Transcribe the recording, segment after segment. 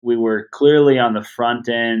were clearly on the front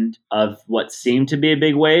end of what seemed to be a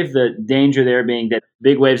big wave. The danger there being that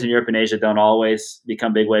big waves in Europe and Asia don't always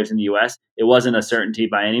become big waves in the US. It wasn't a certainty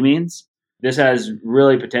by any means. This has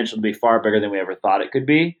really potential to be far bigger than we ever thought it could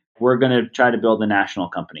be. We're going to try to build a national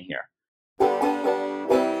company here.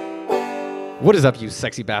 What is up, you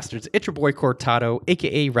sexy bastards? It's your boy Cortado,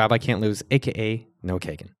 aka Rabbi Can't Lose, aka Noah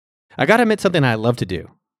Kagan. I gotta admit something I love to do.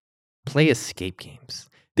 Play escape games.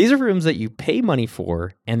 These are rooms that you pay money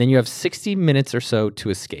for, and then you have 60 minutes or so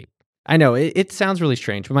to escape. I know, it sounds really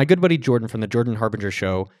strange, but my good buddy Jordan from the Jordan Harbinger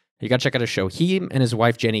Show, you gotta check out his show. He and his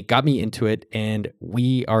wife Jenny got me into it, and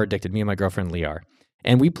we are addicted, me and my girlfriend Lee are.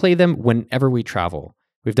 And we play them whenever we travel.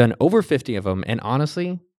 We've done over 50 of them, and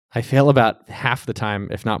honestly, I fail about half the time,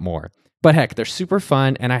 if not more. But heck, they're super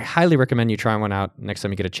fun, and I highly recommend you try one out next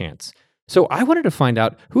time you get a chance. So I wanted to find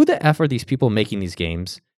out, who the F are these people making these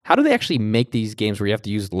games? How do they actually make these games where you have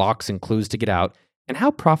to use locks and clues to get out? And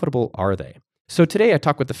how profitable are they? So today I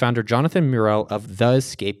talked with the founder, Jonathan Murrell of The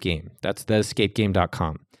Escape Game. That's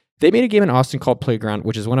theescapegame.com. They made a game in Austin called Playground,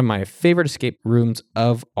 which is one of my favorite escape rooms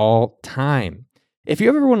of all time. If you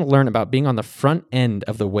ever want to learn about being on the front end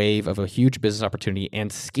of the wave of a huge business opportunity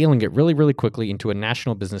and scaling it really, really quickly into a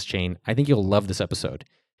national business chain, I think you'll love this episode.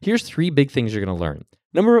 Here's 3 big things you're going to learn.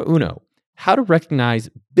 Numero uno, how to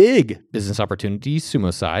recognize big business opportunities,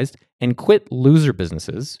 sumo-sized, and quit loser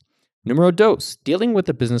businesses. Numero dos, dealing with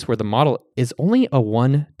a business where the model is only a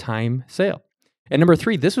one-time sale. And number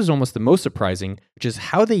 3, this was almost the most surprising, which is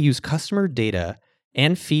how they use customer data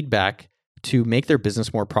and feedback to make their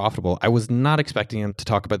business more profitable. I was not expecting them to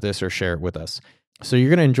talk about this or share it with us. So you're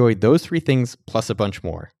going to enjoy those 3 things plus a bunch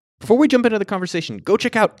more. Before we jump into the conversation, go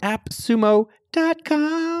check out appsumo.com.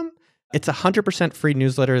 It's a 100% free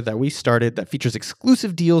newsletter that we started that features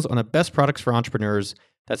exclusive deals on the best products for entrepreneurs.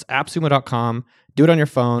 That's appsumo.com. Do it on your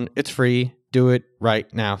phone. It's free. Do it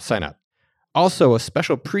right now. Sign up. Also, a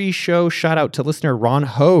special pre-show shout out to listener Ron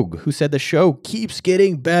Hogue, who said the show keeps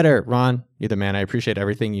getting better. Ron, you're the man. I appreciate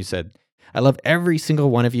everything you said. I love every single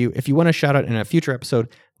one of you. If you want a shout out in a future episode,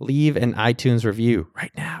 leave an iTunes review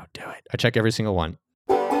right now. Do it. I check every single one.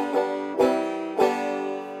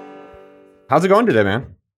 How's it going today,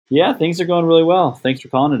 man? Yeah, things are going really well. Thanks for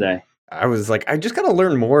calling today. I was like, I just got to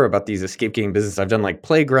learn more about these escape game business. I've done like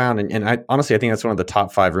Playground, and I honestly, I think that's one of the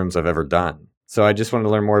top 5 rooms I've ever done. So I just wanted to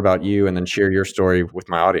learn more about you and then share your story with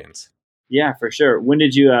my audience. Yeah, for sure. When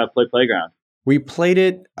did you play Playground? We played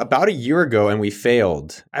it about a year ago and we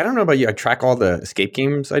failed. I don't know about you. I track all the escape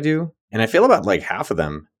games I do, and I fail about like half of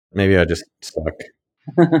them. Maybe I just suck.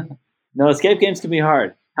 No, escape games can be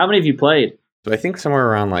hard. How many have you played? So I think somewhere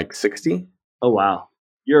around like 60. Oh, wow.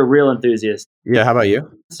 You're a real enthusiast. Yeah. How about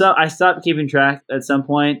you? So I stopped keeping track at some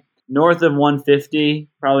point. North of 150,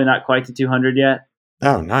 probably not quite to 200 yet.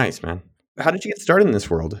 Oh, nice, man. How did you get started in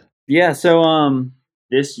this world? Yeah. So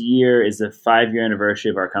this year is the 5-year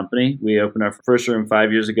anniversary of our company. We opened our first room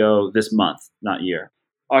 5 years ago this month, not year.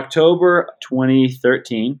 October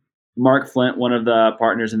 2013, Mark Flint, one of the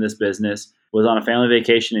partners in this business, was on a family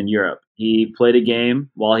vacation in Europe. He played a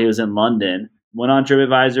game while he was in London, went on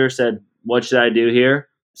TripAdvisor, said, what should I do here?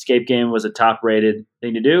 Escape game was a top-rated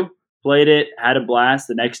thing to do. Played it, had a blast.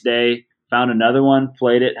 The next day, found another one,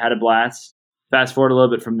 played it, had a blast. Fast forward a little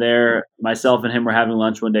bit from there, myself and him were having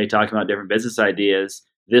lunch one day talking about different business ideas.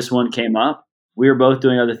 This one came up. We were both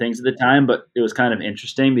doing other things at the time, but it was kind of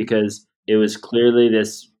interesting because it was clearly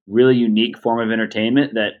this really unique form of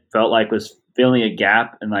entertainment that felt like was filling a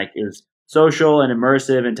gap, and like it was social and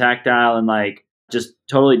immersive and tactile and like just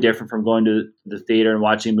totally different from going to the theater and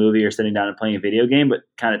watching a movie or sitting down and playing a video game, but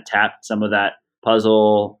kind of tapped some of that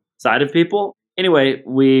puzzle side of people. Anyway,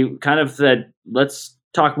 we kind of said, let's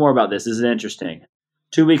talk more about this. This is interesting.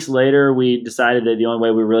 2 weeks later, we decided that the only way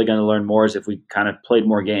we were really going to learn more is if we kind of played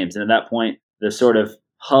more games. And at that point, the sort of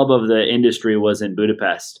hub of the industry was in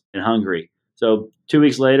Budapest, in Hungary. So 2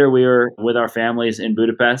 weeks later, we were with our families in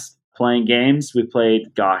Budapest playing games. We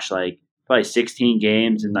played, like probably 16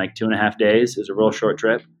 games in like 2.5 days. It was a real short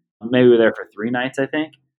trip. Maybe we were there for 3 nights, I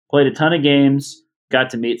think. Played a ton of games, got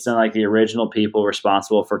to meet some like the original people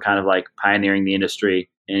responsible for kind of like pioneering the industry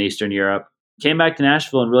in Eastern Europe. Came back to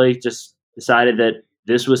Nashville and really just decided that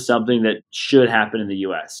this was something that should happen in the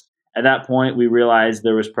US. At that point, we realized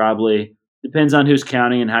there was probably, depends on who's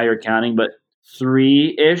counting and how you're counting, but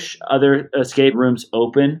 3-ish other escape rooms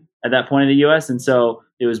open at that point in the US. And so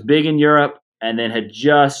it was big in Europe and then had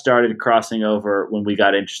just started crossing over when we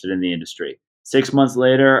got interested in the industry. 6 months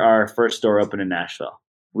later, our first store opened in Nashville.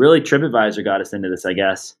 Really, TripAdvisor got us into this, I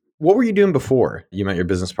guess. What were you doing before you met your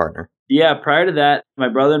business partner? Yeah, prior to that, my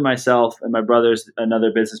brother and myself, and my brother's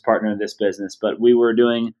another business partner in this business, but we were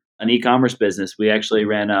doing an e-commerce business. We actually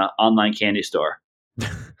ran an online candy store.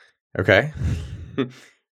 Okay. And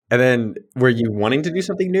then were you wanting to do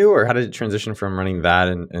something new, or how did it transition from running that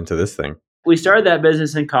into this thing? We started that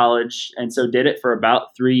business in college, and so did it for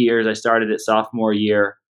about 3 years. I started it sophomore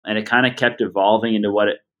year, and it kind of kept evolving into what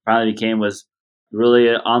it finally became was really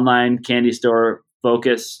an online candy store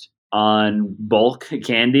focused on bulk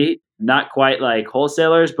candy. Not quite like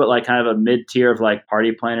wholesalers, but like kind of a mid-tier of like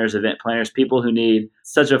party planners, event planners, people who need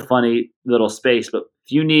such a funny little space. But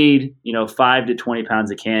if you need, 5 to 20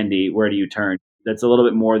 pounds of candy, where do you turn? That's a little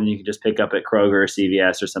bit more than you can just pick up at Kroger or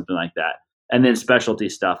CVS or something like that. And then specialty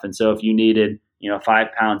stuff. And so if you needed, 5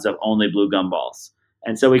 pounds of only blue gumballs.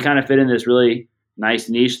 And so we kind of fit in this really nice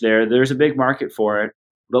niche there. There's a big market for it.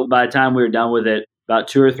 But by the time we were done with it, about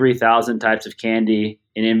 2,000 or 3,000 types of candy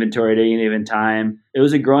in inventory at any given time. It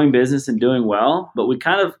was a growing business and doing well. But we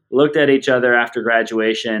kind of looked at each other after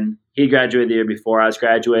graduation. He graduated the year before I was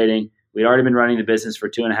graduating. We'd already been running the business for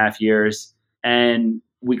 2.5 years. And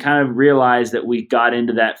we kind of realized that we got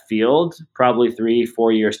into that field probably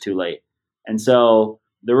 3-4 years too late. And so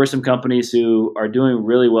there were some companies who are doing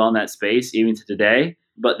really well in that space, even to today,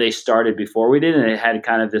 but they started before we did, and they had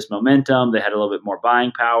kind of this momentum. They had a little bit more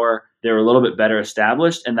buying power. They were a little bit better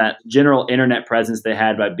established, and that general internet presence they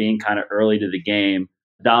had by being kind of early to the game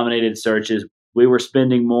dominated searches. We were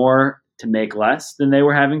spending more to make less than they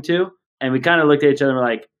were having to. And we kind of looked at each other and were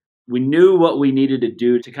like, we knew what we needed to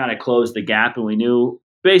do to kind of close the gap. And we knew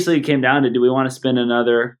basically it came down to, do we want to spend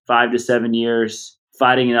another 5 to 7 years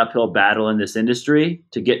fighting an uphill battle in this industry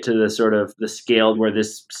to get to the sort of the scale where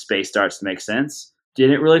this space starts to make sense?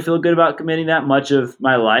 Didn't really feel good about committing that much of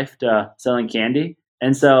my life to selling candy.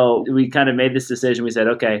 And so we kind of made this decision. We said,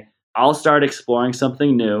 okay, I'll start exploring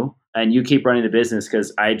something new and you keep running the business,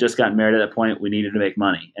 because I had just gotten married at that point. We needed to make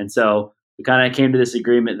money. And so we kind of came to this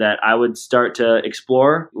agreement that I would start to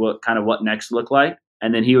explore what next looked like.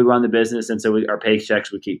 And then he would run the business. And so our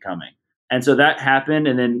paychecks would keep coming. And so that happened.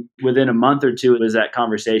 And then within a month or two, it was that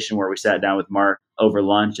conversation where we sat down with Mark over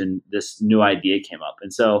lunch and this new idea came up.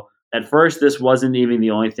 And so at first, this wasn't even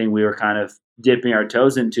the only thing we were kind of dipping our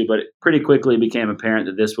toes into, but it pretty quickly became apparent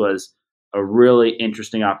that this was a really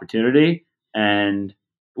interesting opportunity. And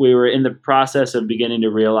we were in the process of beginning to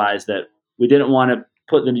realize that we didn't want to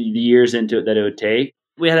put the years into it that it would take.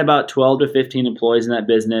 We had about 12 to 15 employees in that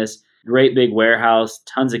business, great big warehouse,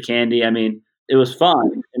 tons of candy. I mean, it was fun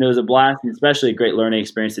and it was a blast, and especially a great learning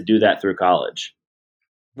experience to do that through college.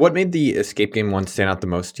 What made the escape game one stand out the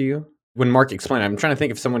most to you? When Mark explained, I'm trying to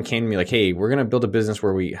think if someone came to me like, hey, we're going to build a business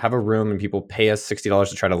where we have a room and people pay us $60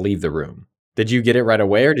 to try to leave the room. Did you get it right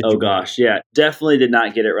away, or did you? Oh gosh, yeah, definitely did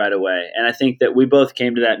not get it right away. And I think that we both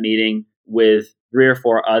came to that meeting with 3 or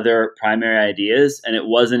 4 other primary ideas. And it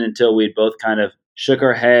wasn't until we'd both kind of shook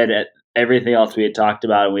our head at everything else we had talked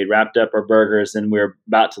about and we'd wrapped up our burgers and we were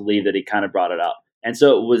about to leave that he kind of brought it up. And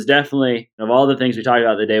so it was definitely, of all the things we talked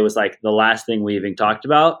about the day, was like the last thing we even talked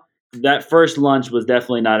about. That first lunch was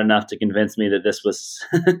definitely not enough to convince me that this was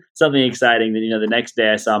something exciting. That, the next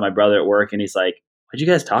day I saw my brother at work and he's like, what'd you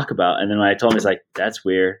guys talk about? And then when I told him, he's like, that's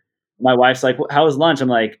weird. My wife's like, how was lunch? I'm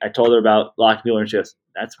like, I told her about locking people in. She goes,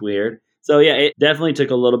 that's weird. So yeah, it definitely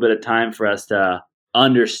took a little bit of time for us to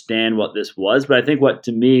understand what this was. But I think what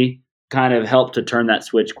to me kind of helped to turn that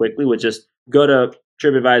switch quickly was just go to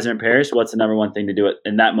TripAdvisor in Paris. What's the number one thing to do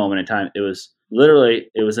in that moment in time? It was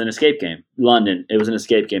an escape game. London, it was an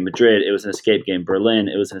escape game. Madrid, it was an escape game. Berlin,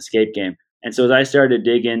 it was an escape game. And so as I started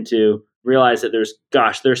to dig into, realize that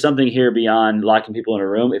there's something here beyond locking people in a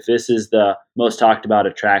room, if this is the most talked about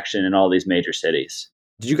attraction in all these major cities.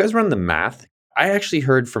 Did you guys run the math? I actually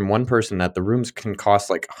heard from one person that the rooms can cost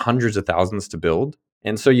like hundreds of thousands to build.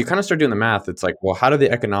 And so you kind of start doing the math. It's like, well, how do the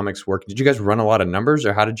economics work? Did you guys run a lot of numbers,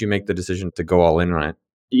 or how did you make the decision to go all in on it?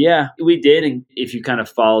 Yeah, we did. And if you kind of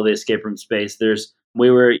follow the escape room space, we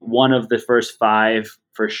were one of the first 5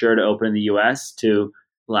 for sure to open in the US. To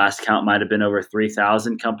last count might have been over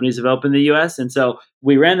 3,000 companies have opened in the US. And so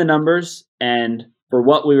we ran the numbers, and for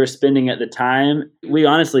what we were spending at the time, we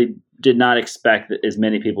honestly did not expect that as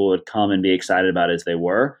many people would come and be excited about it as they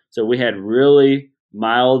were. So we had really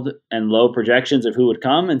mild and low projections of who would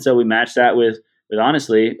come. And so we matched that with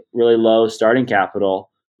honestly really low starting capital.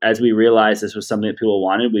 As we realized this was something that people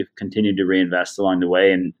wanted, we've continued to reinvest along the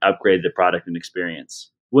way and upgrade the product and experience.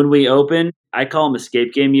 When we open, I call them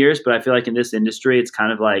escape game years, but I feel like in this industry, it's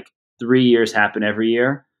kind of like 3 years happen every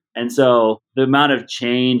year. And so the amount of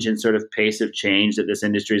change and sort of pace of change that this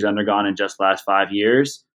industry has undergone in just the last 5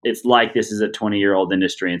 years, it's like this is a 20-year-old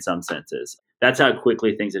industry in some senses. That's how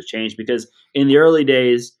quickly things have changed, because in the early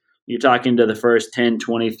days, you're talking to the first 10,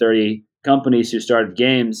 20, 30 companies who started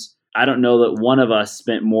games. I don't know that one of us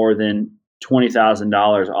spent more than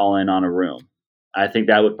 $20,000 all in on a room. I think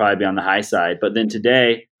that would probably be on the high side. But then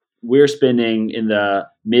today, we're spending in the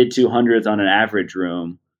mid 200s on an average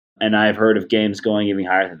room. And I've heard of games going even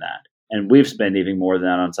higher than that. And we've spent even more than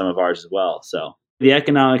that on some of ours as well. So the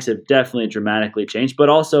economics have definitely dramatically changed, but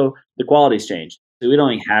also the quality's changed. So we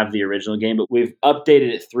don't only have the original game, but we've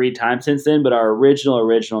updated it 3 times since then. But our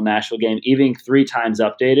original Nashville game, even 3 times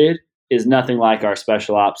updated, is nothing like our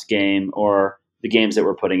special ops game or the games that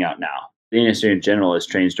we're putting out now. The industry in general has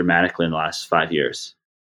changed dramatically in the last 5 years.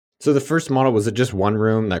 So the first model, was it just one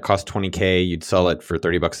room that cost $20K? You'd sell it for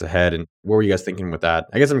 $30 a head. And what were you guys thinking with that?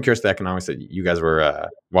 I guess I'm curious the economics that you guys were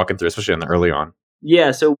walking through, especially in the early on.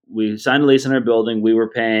 Yeah, so we signed a lease on our building. We were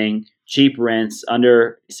paying cheap rents,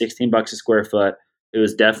 under $16 a square foot. It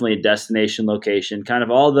was definitely a destination location, kind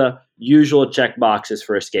of all the usual check boxes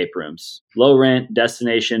for escape rooms. Low rent,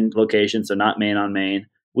 destination location, so not main on main.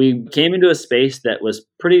 We came into a space that was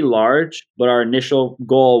pretty large, but our initial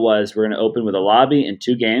goal was we're going to open with a lobby and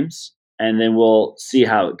 2 games, and then we'll see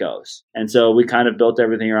how it goes. And so we kind of built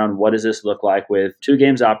everything around what does this look like with 2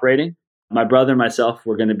 games operating. My brother and myself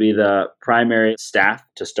were going to be the primary staff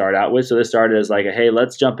to start out with. So this started as like, hey,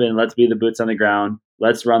 let's jump in. Let's be the boots on the ground.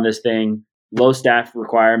 Let's run this thing. Low staff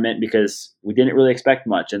requirement because we didn't really expect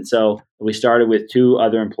much. And so we started with 2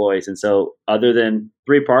 other employees. And so other than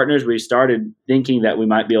 3 partners, we started thinking that we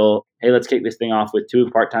might be able, hey, let's kick this thing off with 2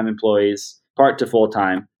 part-time employees, part to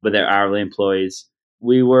full-time, but they're hourly employees.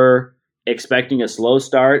 We were expecting a slow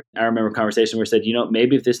start. I remember a conversation where we said,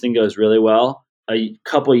 maybe if this thing goes really well, a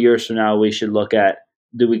couple of years from now, we should look at,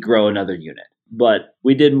 do we grow another unit? But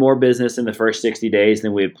we did more business in the first 60 days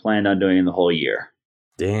than we had planned on doing in the whole year.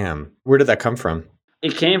 Damn. Where did that come from?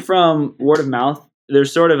 It came from word of mouth.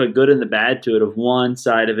 There's sort of a good and the bad to it. Of one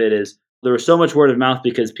side of it is there was so much word of mouth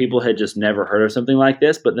because people had just never heard of something like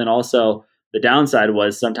this. But then also the downside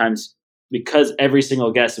was sometimes because every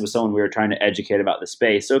single guest was someone we were trying to educate about the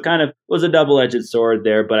space. So it kind of was a double-edged sword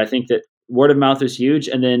there. But I think that word of mouth was huge.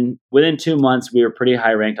 And then within 2 months, we were pretty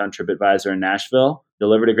high ranked on TripAdvisor in Nashville,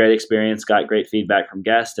 delivered a great experience, got great feedback from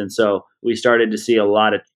guests. And so we started to see a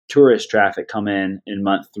lot of tourist traffic come in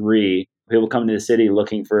month 3. People coming to the city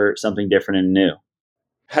looking for something different and new.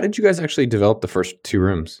 How did you guys actually develop the first 2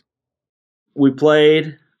 rooms? We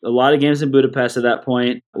played a lot of games in Budapest at that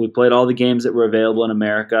point. We played all the games that were available in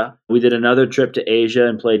America. We did another trip to Asia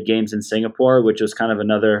and played games in Singapore, which was kind of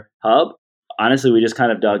another hub. Honestly, we just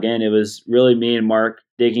kind of dug in. It was really me and Mark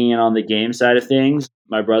digging in on the game side of things.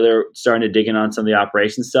 My brother starting to dig in on some of the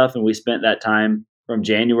operation stuff. And we spent that time from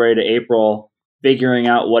January to April figuring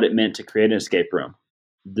out what it meant to create an escape room,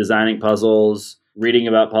 designing puzzles, reading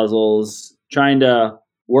about puzzles, trying to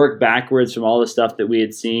work backwards from all the stuff that we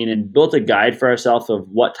had seen and built a guide for ourselves of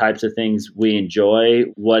what types of things we enjoy,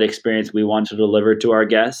 what experience we want to deliver to our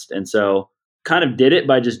guests. And so kind of did it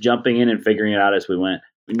by just jumping in and figuring it out as we went.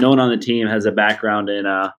 No one on the team has a background in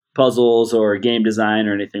puzzles or game design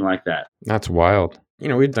or anything like that. That's wild.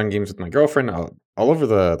 We've done games with my girlfriend all over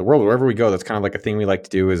the world. Wherever we go, that's kind of like a thing we like to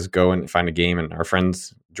do is go and find a game. And our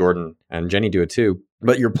friends, Jordan and Jenny, do it too.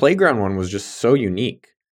 But your playground one was just so unique.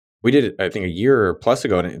 We did it, I think, a year or plus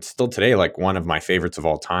ago, and it's still today like one of my favorites of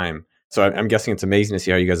all time. So I'm guessing it's amazing to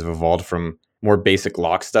see how you guys have evolved from more basic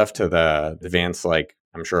lock stuff to the advanced, like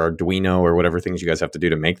I'm sure Arduino or whatever things you guys have to do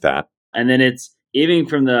to make that. And then it's even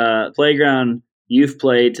from the playground you've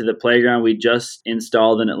played to the playground we just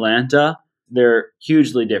installed in Atlanta. They're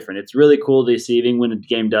hugely different. It's really cool to see even when a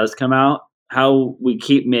game does come out, how we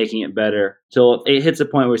keep making it better till it hits a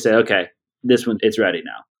point where we say, okay, this one, it's ready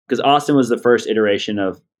now. Because Austin was the first iteration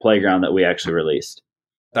of Playground that we actually released.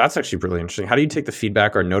 That's actually really interesting. How do you take the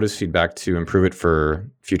feedback or notice feedback to improve it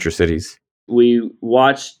for future cities? We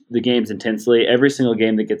watch the games intensely. Every single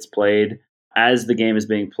game that gets played, as the game is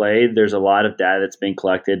being played, there's a lot of data that's being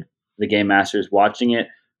collected. The game master is watching it,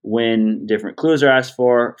 when different clues are asked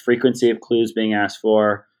for, frequency of clues being asked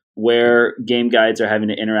for, where game guides are having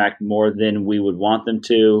to interact more than we would want them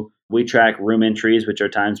to. We track room entries, which are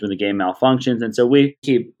times when the game malfunctions. And so we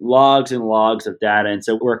keep logs and logs of data. And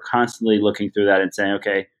so we're constantly looking through that and saying,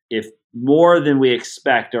 okay, if more than we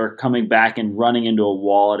expect are coming back and running into a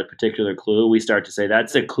wall at a particular clue, we start to say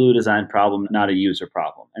that's a clue design problem, not a user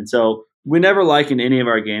problem. And so we never like in any of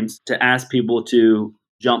our games to ask people to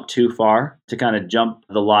jump too far, to kind of jump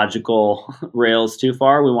the logical rails too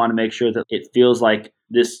far. We want to make sure that it feels like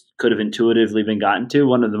this could have intuitively been gotten to.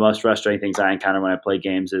 One of the most frustrating things I encounter when I play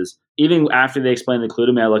games is even after they explain the clue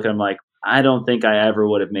to me, I look at them like, I don't think I ever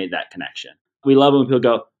would have made that connection. We love when people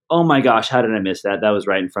go, oh my gosh, how did I miss that? That was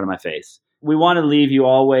right in front of my face. We want to leave you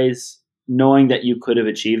always knowing that you could have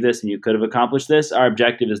achieved this and you could have accomplished this. Our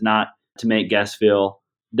objective is not to make guests feel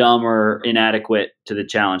dumb or inadequate to the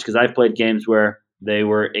challenge. Because I've played games where they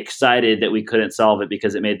were excited that we couldn't solve it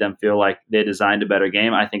because it made them feel like they designed a better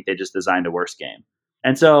game. I think they just designed a worse game.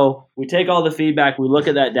 And so we take all the feedback, we look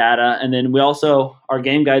at that data, and then we also, our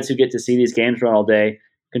game guides who get to see these games run all day,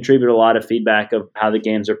 contribute a lot of feedback of how the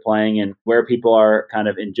games are playing and where people are kind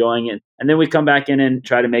of enjoying it. And then we come back in and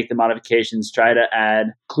try to make the modifications, try to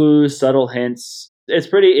add clues, subtle hints. It's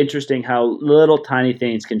pretty interesting how little tiny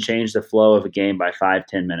things can change the flow of a game by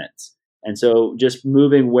 5-10 minutes. And so just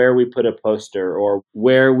moving where we put a poster or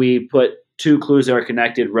where we put two clues that are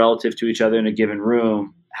connected relative to each other in a given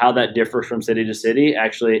room, how that differs from city to city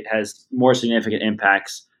actually has more significant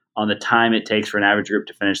impacts on the time it takes for an average group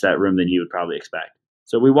to finish that room than you would probably expect.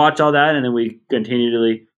 So we watch all that, and then we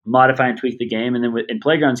continually modify and tweak the game. And then in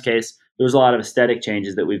Playground's case, there was a lot of aesthetic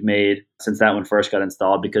changes that we've made since that one first got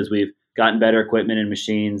installed because we've gotten better equipment and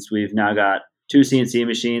machines. We've now got 2 CNC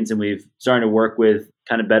machines, and we've started to work with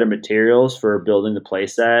kind of better materials for building the play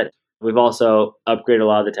set. We've also upgraded a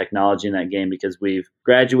lot of the technology in that game because we've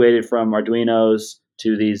graduated from Arduinos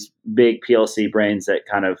to these big PLC brains that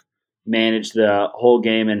kind of manage the whole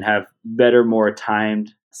game and have better, more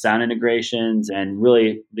timed sound integrations. And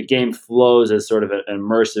really, the game flows as sort of an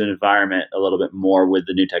immersive environment a little bit more with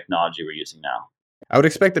the new technology we're using now. I would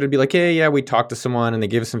expect that it'd be like, hey, yeah, we talked to someone and they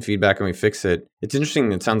gave us some feedback and we fix it. It's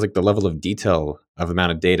interesting. It sounds like the level of detail of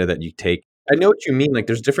amount of data that you take. I know what you mean. Like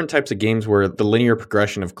there's different types of games where the linear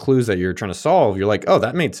progression of clues that you're trying to solve, you're like, oh,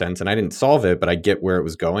 that made sense. And I didn't solve it, but I get where it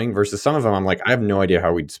was going. Versus some of them, I'm like, I have no idea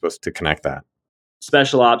how we're supposed to connect that.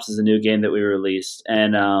 Special Ops is a new game that we released.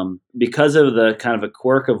 And because of the kind of a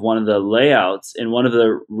quirk of one of the layouts in one of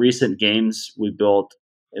the recent games we built,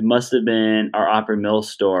 it must have been our Opry Mills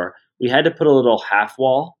store, we had to put a little half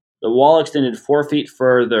wall. The wall extended 4 feet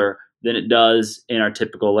further than it does in our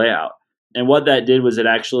typical layout. And what that did was it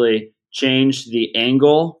actually changed the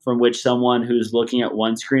angle from which someone who's looking at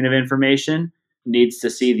one screen of information needs to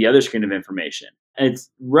see the other screen of information. And it's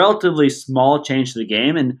relatively small change to the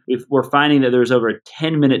game. And if we're finding that there's over a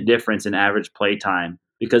 10-minute difference in average play time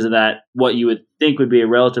because of that, what you would think would be a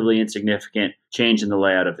relatively insignificant change in the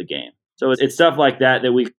layout of the game. So it's stuff like that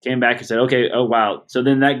that we came back and said, okay, oh, wow. So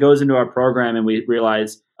then that goes into our program and we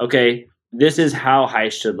realize, okay, this is how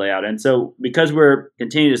Heist should lay out. And so because we're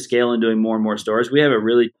continuing to scale and doing more and more stores, we have a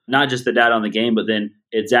really, not just the data on the game, but then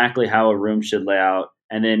exactly how a room should lay out.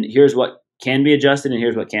 And then here's what can be adjusted and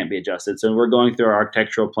here's what can't be adjusted. So we're going through our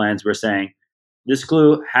architectural plans. We're saying this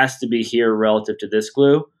glue has to be here relative to this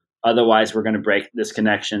glue. Otherwise, we're going to break this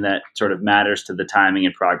connection that sort of matters to the timing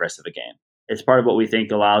and progress of a game. It's part of what we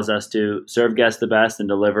think allows us to serve guests the best and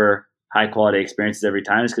deliver high quality experiences every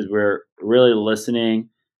time is because we're really listening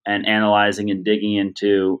and analyzing and digging in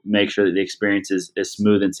to make sure that the experience is as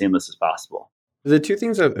smooth and seamless as possible. The two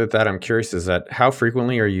things that I'm curious is that how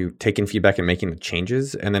frequently are you taking feedback and making the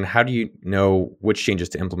changes? And then how do you know which changes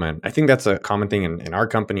to implement? I think that's a common thing in our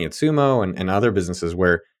company at Sumo and other businesses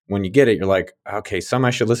where when you get it, you're like, okay, some I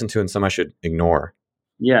should listen to and some I should ignore.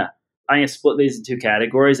 Yeah. I'm going to split these in 2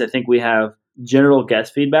 categories. I think we have general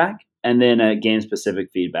guest feedback and then game-specific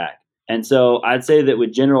feedback. And so I'd say that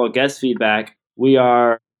with general guest feedback, we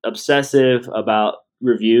are obsessive about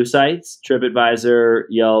review sites, TripAdvisor,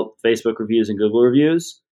 Yelp, Facebook reviews, and Google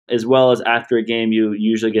reviews, as well as after a game, you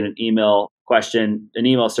usually get an email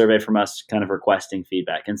survey from us kind of requesting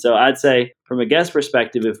feedback. And so I'd say from a guest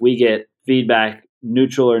perspective, if we get feedback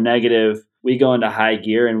neutral or negative, we go into high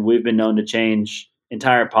gear and we've been known to change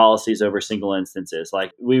entire policies over single instances.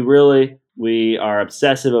 Like we are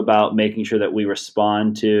obsessive about making sure that we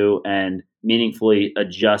respond to and meaningfully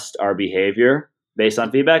adjust our behavior based on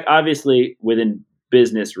feedback. Obviously, within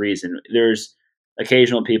business reason, there's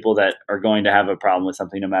occasional people that are going to have a problem with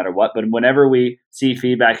something no matter what. But whenever we see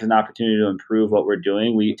feedback as an opportunity to improve what we're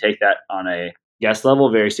doing, we take that on a guest level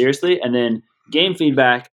very seriously. And then game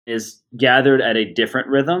feedback is gathered at a different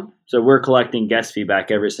rhythm. So we're collecting guest feedback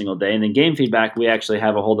every single day. And then game feedback, we actually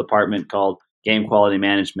have a whole department called Game Quality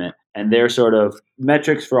Management. And they're sort of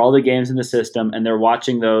metrics for all the games in the system. And they're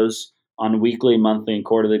watching those on weekly, monthly, and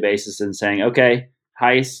quarterly basis and saying, okay,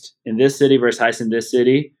 Heist in this city versus Heist in this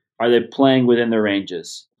city, are they playing within their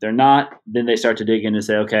ranges? If they're not, then they start to dig in and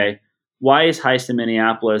say, okay, why is Heist in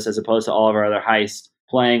Minneapolis as opposed to all of our other Heists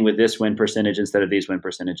playing with this win percentage instead of these win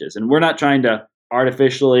percentages? And we're not trying to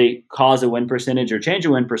artificially cause a win percentage or change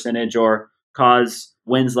a win percentage or cause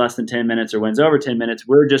wins less than 10 minutes or wins over 10 minutes.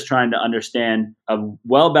 We're just trying to understand a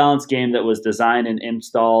well-balanced game that was designed and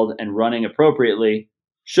installed and running appropriately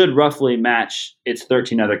should roughly match its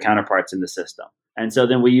 13 other counterparts in the system. And so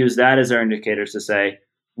then we use that as our indicators to say,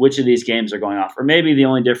 which of these games are going off. Or maybe the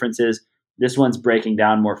only difference is this one's breaking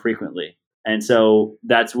down more frequently. And so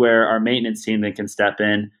that's where our maintenance team then can step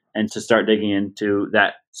in and to start digging into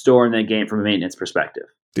that store and that game from a maintenance perspective.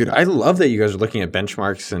 Dude, I love that you guys are looking at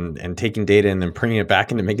benchmarks and taking data and then bringing it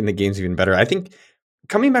back into making the games even better. I think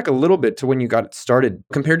coming back a little bit to when you got started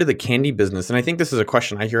compared to the candy business, and I think this is a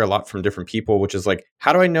question I hear a lot from different people, which is like,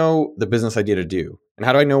 how do I know the business idea to do? And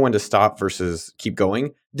how do I know when to stop versus keep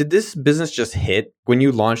going? Did this business just hit when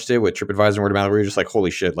you launched it with TripAdvisor and word of mouth, where you're just like,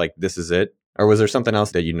 holy shit, like this is it? Or was there something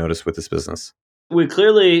else that you noticed with this business? We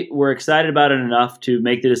clearly were excited about it enough to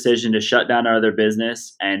make the decision to shut down our other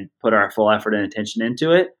business and put our full effort and attention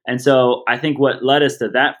into it. And so I think what led us to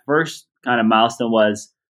that first kind of milestone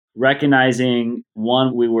was recognizing,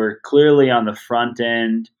 one, we were clearly on the front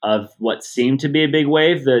end of what seemed to be a big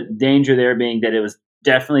wave. The danger there being that it was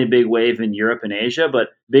definitely a big wave in Europe and Asia, but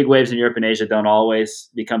big waves in Europe and Asia don't always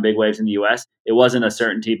become big waves in the US. It wasn't a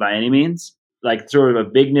certainty by any means. Like sort of a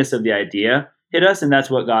bigness of the idea hit us, and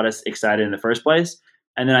that's what got us excited in the first place.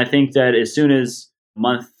 And then I think that as soon as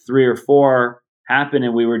month 3 or 4 happened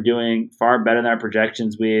and we were doing far better than our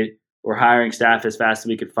projections, we were hiring staff as fast as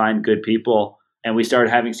we could find good people, and we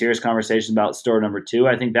started having serious conversations about store number 2.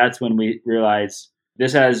 I think that's when we realized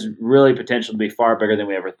this has really potential to be far bigger than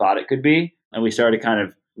we ever thought it could be. And we started to kind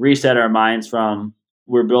of reset our minds from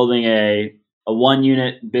we're building a one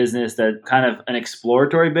unit business that kind of an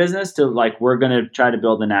exploratory business to like, we're going to try to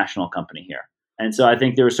build a national company here. And so I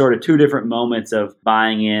think there were sort of 2 different moments of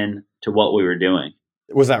buying in to what we were doing.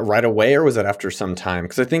 Was that right away or was that after some time?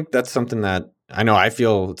 Because I think that's something that I know I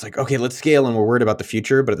feel it's like, okay, let's scale and we're worried about the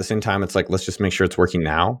future. But at the same time, it's like, let's just make sure it's working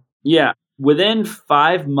now. Yeah. Within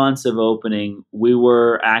 5 months of opening, we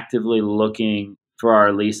were actively looking for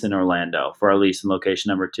our lease in Orlando, for our lease in location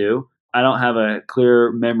number 2. I don't have a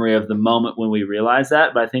clear memory of the moment when we realized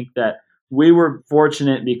that, but I think that we were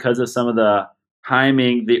fortunate because of some of the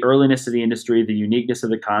timing, the earliness of the industry, the uniqueness of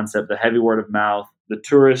the concept, the heavy word of mouth, the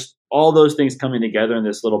tourist, all those things coming together in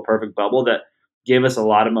this little perfect bubble that gave us a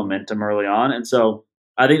lot of momentum early on. And so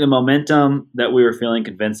I think the momentum that we were feeling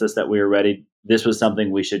convinced us that we were ready. This was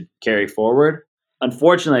something we should carry forward.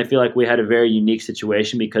 Unfortunately, I feel like we had a very unique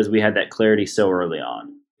situation because we had that clarity so early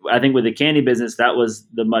on. I think with the candy business, that was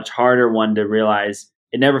the much harder one to realize.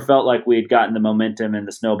 It never felt like we had gotten the momentum and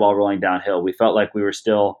the snowball rolling downhill. We felt like we were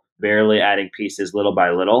still barely adding pieces little by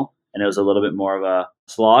little, and it was a little bit more of a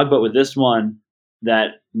slog. But with this one,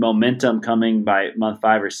 that momentum coming by month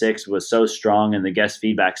 5 or 6 was so strong and the guest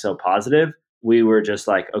feedback so positive, we were just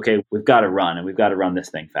like, okay, we've got to run, and we've got to run this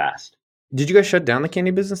thing fast. Did you guys shut down the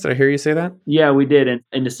candy business? Did I hear you say that? Yeah, we did. And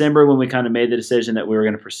in December, when we kind of made the decision that we were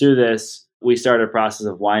going to pursue this, we started a process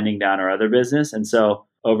of winding down our other business. And so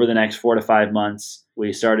over the next 4 to 5 months,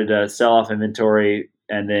 we started to sell off inventory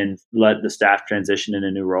and then let the staff transition into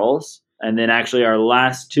new roles. And then actually our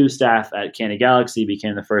last 2 staff at Candy Galaxy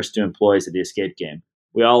became the first 2 employees at the Escape Game.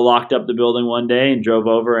 We all locked up the building one day and drove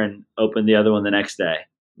over and opened the other one the next day.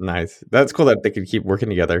 Nice. That's cool that they could keep working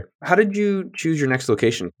together. How did you choose your next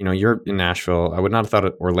location? You know, you're in Nashville. I would not have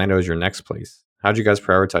thought Orlando was your next place. How did you guys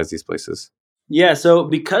prioritize these places? Yeah, so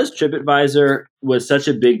because TripAdvisor was such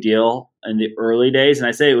a big deal in the early days, and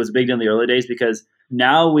I say it was a big deal in the early days because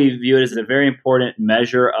now we view it as a very important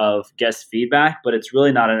measure of guest feedback, but it's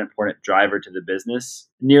really not an important driver to the business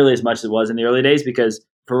nearly as much as it was in the early days because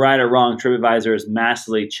for right or wrong, TripAdvisor has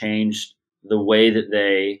massively changed the way that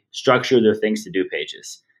they structure their things to do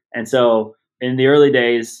pages. And so in the early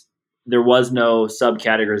days, there was no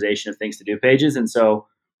subcategorization of things to do pages. And so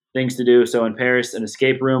things to do. So in Paris, an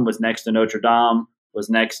escape room was next to Notre Dame, was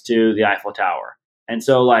next to the Eiffel Tower. And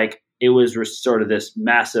so like it was sort of this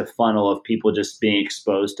massive funnel of people just being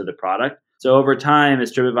exposed to the product. So over time,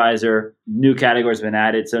 as TripAdvisor, new categories have been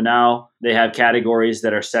added. So now they have categories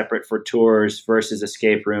that are separate for tours versus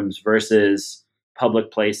escape rooms versus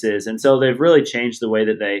public places. And so they've really changed the way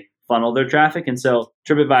that they funnel their traffic. And so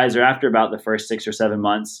TripAdvisor, after about the first 6 or 7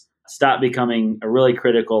 months, stopped becoming a really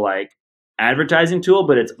critical like advertising tool,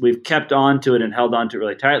 but we've kept on to it and held on to it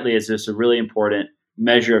really tightly as just a really important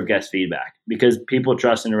measure of guest feedback because people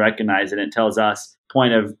trust and recognize it. And it tells us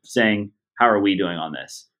point of saying, how are we doing on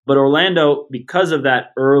this? But Orlando, because of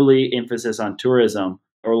that early emphasis on tourism,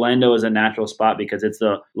 Orlando is a natural spot because it's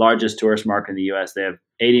the largest tourist market in the US. They have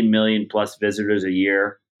 80 million plus visitors a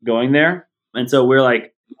year going there. And so we're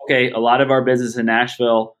like, okay, a lot of our business in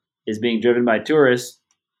Nashville is being driven by tourists.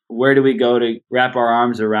 Where do we go to wrap our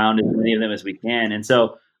arms around as many of them as we can? And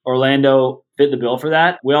so Orlando fit the bill for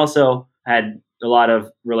that. We also had a lot of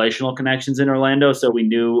relational connections in Orlando, so we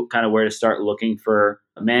knew kind of where to start looking for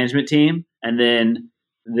a management team. And then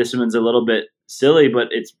this one's a little bit silly, but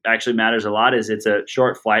it actually matters a lot, is it's a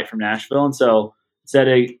short flight from Nashville. And so instead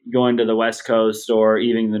of going to the West Coast or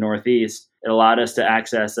even the Northeast, it allowed us to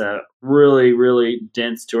access a really, really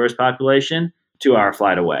dense tourist population 2-hour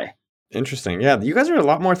flight away. Interesting. Yeah, you guys are a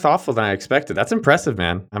lot more thoughtful than I expected. That's impressive,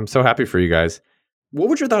 man. I'm so happy for you guys. What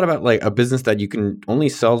would your thought about like a business that you can only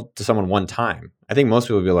sell to someone one time? I think most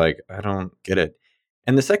people would be like, I don't get it.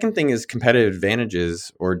 And the second thing is competitive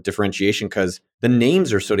advantages or differentiation, because the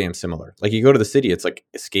names are so damn similar. Like you go to the city, it's like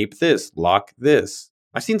escape this, lock this.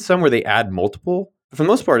 I've seen some where they add multiple, but for the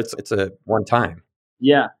most part, it's a one time.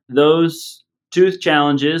 Yeah, those two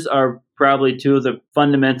challenges are probably two of the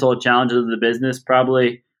fundamental challenges of the business.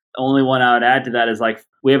 Probably only one I would add to that is like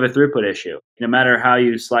we have a throughput issue. No matter how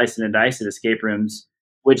you slice and dice it, escape rooms,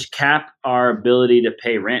 which cap our ability to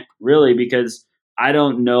pay rent, really, because I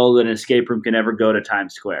don't know that an escape room can ever go to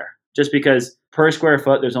Times Square. Just because per square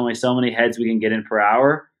foot, there's only so many heads we can get in per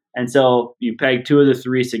hour. And so you peg two of the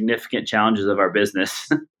three significant challenges of our business.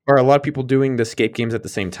 Or a lot of people doing the escape games at the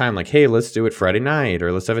same time, like, hey, let's do it Friday night,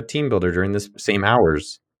 or let's have a team builder during the same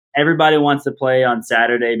hours. Everybody wants to play on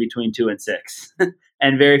Saturday between 2 and 6.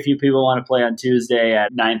 And very few people want to play on Tuesday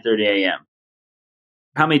at 9:30 a.m.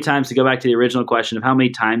 How many times, to go back to the original question of how many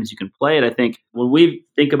times you can play it, I think when we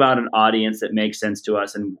think about an audience that makes sense to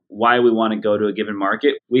us and why we want to go to a given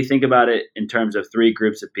market, we think about it in terms of three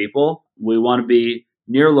groups of people. We want to be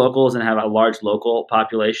near locals and have a large local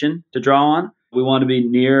population to draw on. We want to be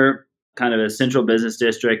near kind of a central business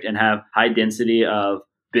district and have high density of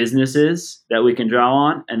businesses that we can draw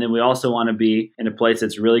on. And then we also want to be in a place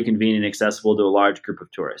that's really convenient and accessible to a large group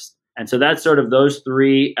of tourists. And so that's sort of those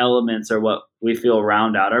three elements are what we feel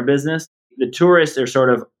round out our business. The tourists are sort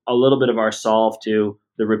of a little bit of our solve to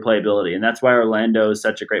the replayability. And that's why Orlando is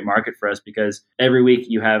such a great market for us, because every week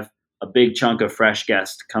you have a big chunk of fresh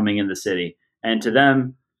guests coming in the city. And to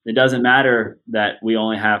them, it doesn't matter that we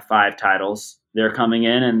only have 5 titles. They're coming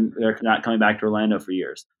in and they're not coming back to Orlando for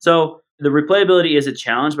years. So the replayability is a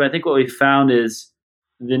challenge, but I think what we found is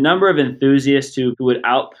the number of enthusiasts who would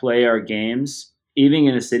outplay our games, even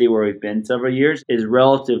in a city where we've been several years, is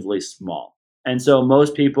relatively small. And so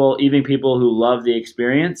most people, even people who love the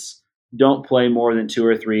experience, don't play more than 2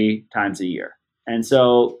 or 3 times a year. And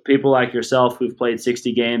so people like yourself who've played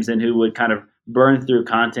 60 games and who would kind of burn through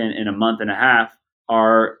content in a month and a half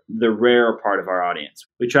are the rare part of our audience.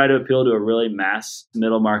 We try to appeal to a really mass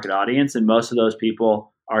middle market audience, and most of those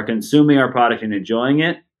people are consuming our product and enjoying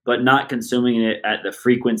it, but not consuming it at the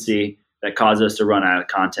frequency that causes us to run out of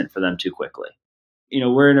content for them too quickly.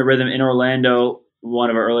 We're in a rhythm in Orlando, one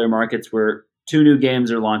of our earlier markets, where 2 new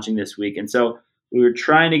games are launching this week. And so we were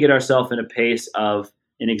trying to get ourselves in a pace of,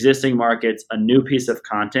 in existing markets, a new piece of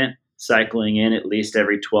content cycling in at least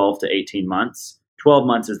every 12 to 18 months. 12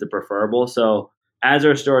 months is the preferable. So as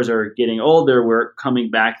our stores are getting older, we're coming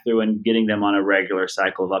back through and getting them on a regular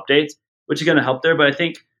cycle of updates, which is going to help there. But I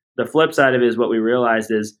think the flip side of it is what we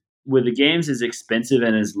realized is with the games as expensive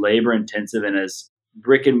and as labor intensive and as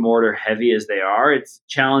brick and mortar heavy as they are, it's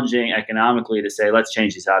challenging economically to say, let's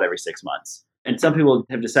change these out every 6 months. And some people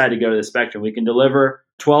have decided to go to the spectrum. We can deliver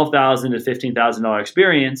 $12,000 to $15,000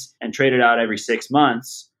 experience and trade it out every 6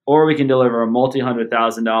 months, or we can deliver a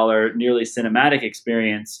multi-$100,000 nearly cinematic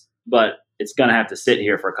experience, but it's going to have to sit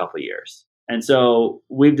here for a couple of years. And so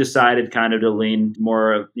we've decided kind of to lean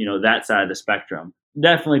more of, that side of the spectrum.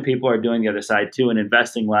 Definitely people are doing the other side too and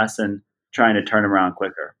investing less and trying to turn them around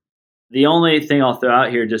quicker. The only thing I'll throw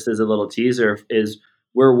out here just as a little teaser is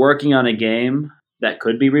we're working on a game that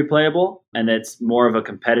could be replayable, and it's more of a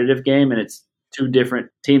competitive game, and it's 2 different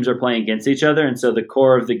teams are playing against each other. And so the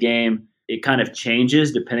core of the game, it kind of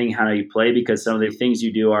changes depending how you play, because some of the things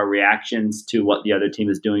you do are reactions to what the other team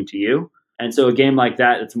is doing to you. And so a game like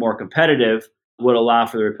that that's more competitive would allow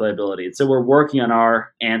for the replayability. And so we're working on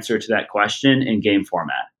our answer to that question in game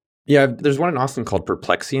format. Yeah, there's one in Austin called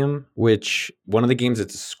Perplexium, which one of the games,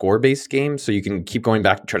 it's a score-based game, so you can keep going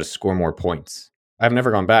back and try to score more points. I've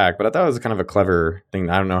never gone back, but I thought it was kind of a clever thing.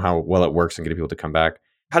 I don't know how well it works and getting people to come back.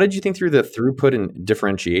 How did you think through the throughput and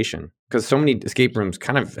differentiation? Because so many escape rooms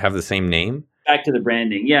kind of have the same name. Back to the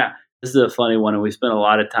branding. Yeah, this is a funny one, and we spent a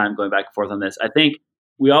lot of time going back and forth on this. I think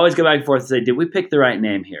we always go back and forth and say, did we pick the right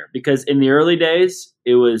name here? Because in the early days,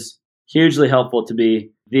 it was hugely helpful to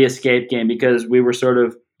be the escape game because we were sort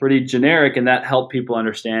of pretty generic, and that helped people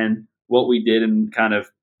understand what we did and kind of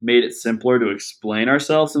made it simpler to explain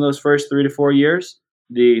ourselves in those first 3 to 4 years.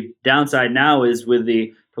 The downside now is with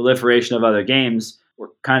the proliferation of other games, we're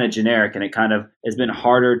kind of generic, and it kind of has been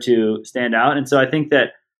harder to stand out. And so I think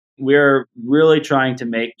that we're really trying to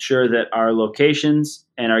make sure that our locations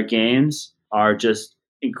and our games are just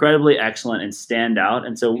incredibly excellent and stand out.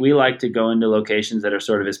 And so we like to go into locations that are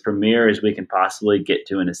sort of as premier as we can possibly get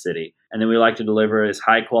to in a city. And then we like to deliver as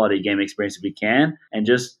high quality game experience as we can. And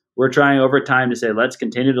just we're trying over time to say, let's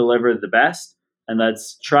continue to deliver the best and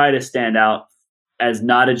let's try to stand out as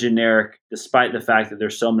not a generic, despite the fact that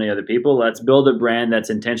there's so many other people. Let's build a brand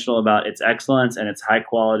that's intentional about its excellence and its high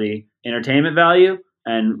quality entertainment value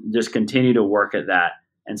and just continue to work at that.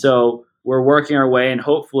 And so we're working our way and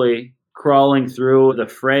hopefully crawling through the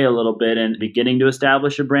fray a little bit and beginning to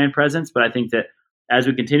establish a brand presence. But I think that as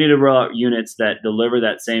we continue to roll out units that deliver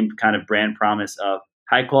that same kind of brand promise of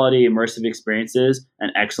high quality immersive experiences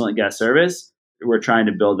and excellent guest service, we're trying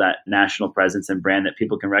to build that national presence and brand that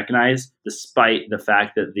people can recognize, despite the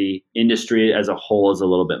fact that the industry as a whole is a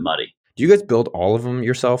little bit muddy. Do you guys build all of them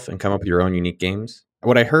yourself and come up with your own unique games?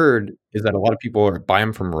 What I heard is that a lot of people buy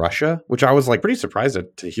them from Russia, which I was like pretty surprised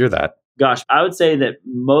to hear that. Gosh, I would say that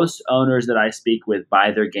most owners that I speak with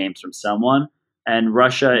buy their games from someone, and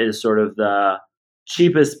Russia is sort of the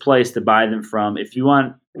cheapest place to buy them from. If you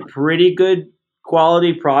want pretty good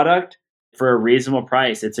quality product for a reasonable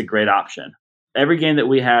price, it's a great option. Every game that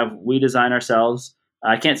we have, we design ourselves.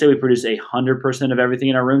 I can't say we produce 100% of everything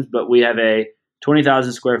in our rooms, but we have a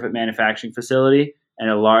 20,000 square foot manufacturing facility and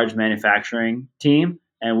a large manufacturing team,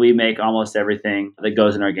 and we make almost everything that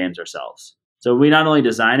goes in our games ourselves. So we not only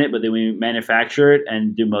design it, but then we manufacture it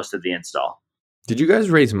and do most of the install. Did you guys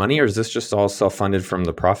raise money or is this just all self-funded from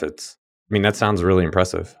the profits? I mean, that sounds really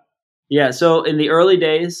impressive. Yeah, so in the early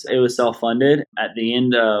days, it was self-funded. At the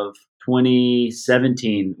end of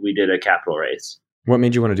 2017, we did a capital raise. What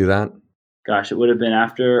made you want to do that? Gosh, it would have been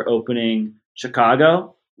after opening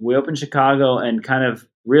Chicago. We opened Chicago and kind of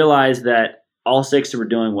realized that all 6 were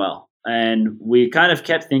doing well. And we kind of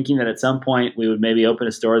kept thinking that at some point we would maybe open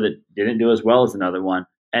a store that didn't do as well as another one,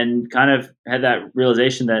 and kind of had that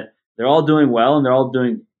realization that they're all doing well and they're all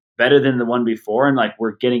doing better than the one before. And like,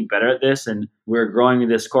 we're getting better at this and we're growing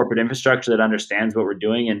this corporate infrastructure that understands what we're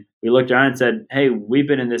doing. And we looked around and said, hey, we've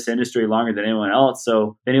been in this industry longer than anyone else.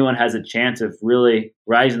 So if anyone has a chance of really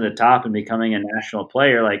rising to the top and becoming a national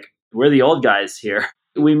player, like, we're the old guys here.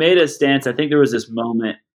 We made a stance. I think there was this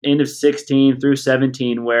moment, end of 16 through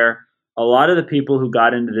 17, where a lot of the people who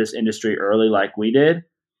got into this industry early, like we did,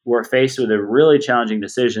 were faced with a really challenging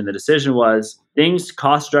decision. The decision was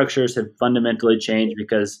cost structures have fundamentally changed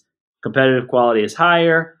because competitive quality is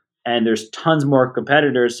higher and there's tons more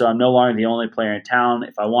competitors. So I'm no longer the only player in town.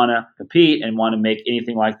 If I want to compete and want to make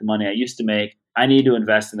anything like the money I used to make, I need to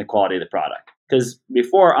invest in the quality of the product. Because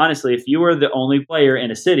before, honestly, if you were the only player in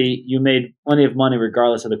a city, you made plenty of money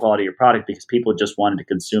regardless of the quality of your product because people just wanted to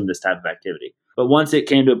consume this type of activity. But once it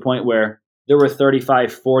came to a point where there were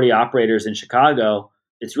 35, 40 operators in Chicago,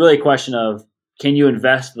 it's really a question of, can you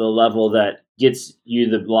invest to the level that gets you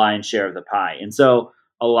the lion's share of the pie? And so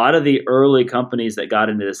a lot of the early companies that got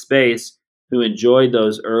into this space who enjoyed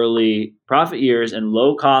those early profit years and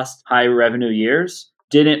low cost, high revenue years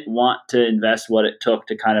didn't want to invest what it took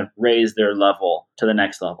to kind of raise their level to the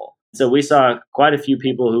next level. So we saw quite a few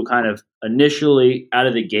people who kind of initially out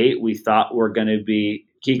of the gate, we thought were going to be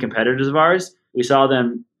key competitors of ours. We saw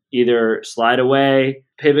them either slide away,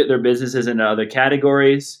 pivot their businesses into other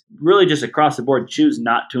categories, really just across the board, choose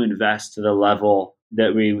not to invest to the level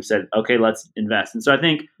that we said, okay, let's invest. And so I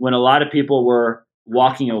think when a lot of people were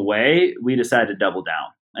walking away, we decided to double down.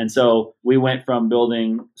 And so we went from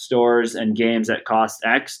building stores and games that cost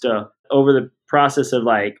X to, over the process of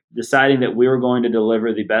like deciding that we were going to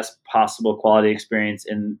deliver the best possible quality experience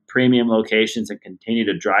in premium locations and continue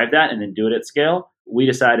to drive that and then do it at scale, we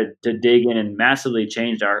decided to dig in and massively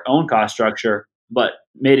change our own cost structure, but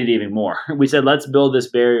made it even more. We said, let's build this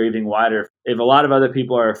barrier even wider. If a lot of other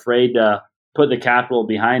people are afraid to put the capital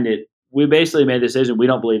behind it, we basically made the decision, we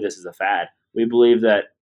don't believe this is a fad. We believe that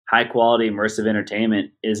high quality immersive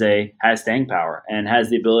entertainment has staying power and has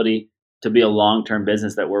the ability to be a long-term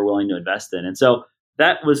business that we're willing to invest in. And so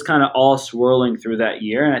that was kind of all swirling through that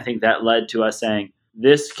year. And I think that led to us saying,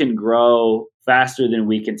 this can grow faster than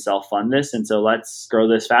we can self-fund this. And so let's grow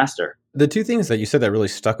this faster. The two things that you said that really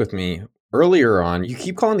stuck with me earlier on, you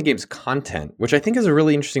keep calling the games content, which I think is a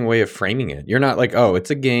really interesting way of framing it. You're not like, oh,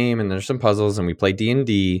 it's a game and there's some puzzles and we play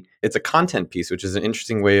D&D. It's a content piece, which is an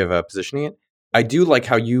interesting way of positioning it. I do like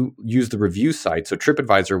how you use the review site. So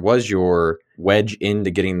TripAdvisor was your wedge into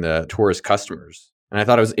getting the tourist customers. And I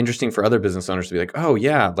thought it was interesting for other business owners to be like, oh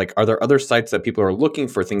yeah, like are there other sites that people are looking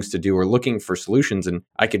for things to do or looking for solutions and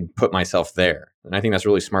I could put myself there? And I think that's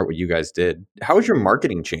really smart what you guys did. How has your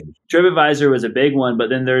marketing changed? TripAdvisor was a big one, but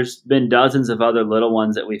then there's been dozens of other little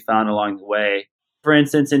ones that we found along the way. For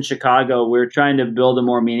instance, in Chicago, we're trying to build a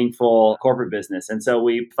more meaningful corporate business. And so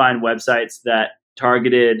we find websites that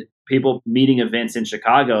targeted people meeting events in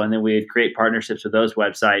Chicago, and then we'd create partnerships with those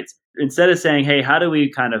websites. Instead of saying, hey, how do we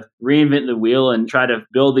kind of reinvent the wheel and try to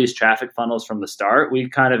build these traffic funnels from the start? We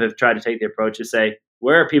kind of have tried to take the approach to say,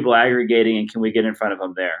 where are people aggregating and can we get in front of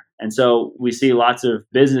them there? And so we see lots of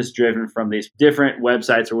business driven from these different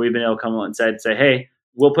websites where we've been able to come and say, hey,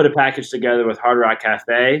 we'll put a package together with Hard Rock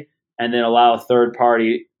Cafe and then allow a third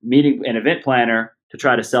party meeting and event planner to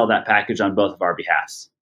try to sell that package on both of our behalves.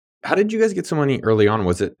 How did you guys get so money early on?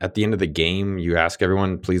 Was it at the end of the game, you ask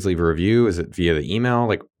everyone, please leave a review? Is it via the email?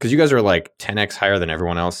 Because you guys are 10x higher than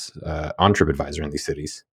everyone else on TripAdvisor in these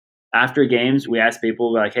cities. After games, we ask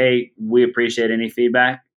people hey, we appreciate any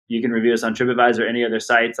feedback. You can review us on TripAdvisor or any other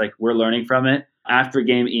sites. We're learning from it. After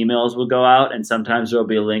game emails will go out, and sometimes there'll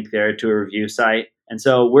be a link there to a review site. And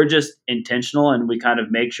so we're just intentional, and we kind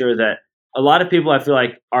of make sure that a lot of people, I feel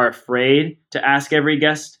are afraid to ask every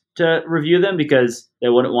guest to review them because they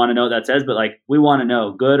wouldn't want to know what that says. But we want to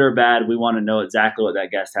know, good or bad, we want to know exactly what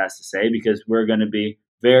that guest has to say because we're going to be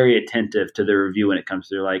very attentive to the review when it comes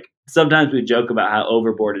through. Sometimes we joke about how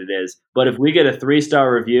overboard it is, but if we get a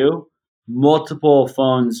 3-star review, multiple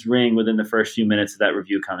phones ring within the first few minutes of that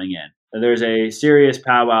review coming in. And there's a serious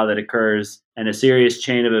powwow that occurs and a serious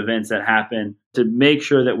chain of events that happen to make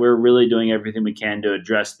sure that we're really doing everything we can to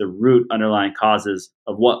address the root underlying causes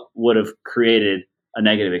of what would have created a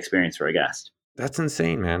negative experience for a guest. That's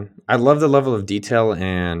insane, man. I love the level of detail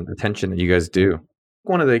and attention that you guys do.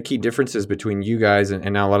 One of the key differences between you guys and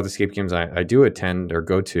now a lot of the escape games I do attend or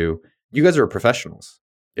go to, you guys are professionals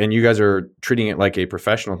and you guys are treating it like a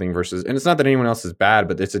professional thing versus, and it's not that anyone else is bad,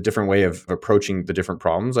 but it's a different way of approaching the different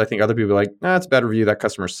problems. I think other people are it's a bad review, that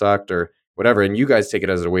customer sucked or whatever. And you guys take it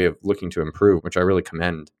as a way of looking to improve, which I really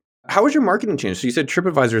commend. How was your marketing change? So you said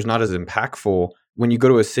TripAdvisor is not as impactful. When you go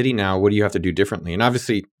to a city now, what do you have to do differently? And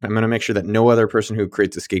obviously, I'm going to make sure that no other person who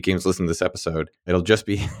creates escape games listen to this episode. It'll just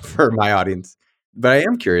be for my audience. But I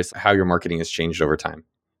am curious how your marketing has changed over time.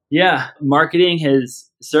 Yeah, marketing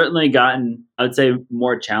has certainly gotten, I would say,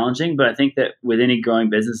 more challenging. But I think that with any growing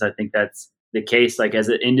business, I think that's the case. As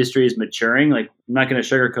the industry is maturing, I'm not going to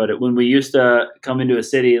sugarcoat it. When we used to come into a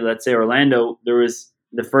city, let's say Orlando, there was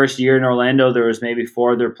the first year in Orlando, there was maybe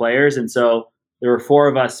 4 other players. And so there were 4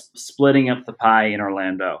 of us splitting up the pie in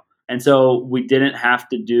Orlando. And so we didn't have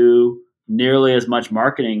to do nearly as much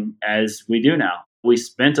marketing as we do now. We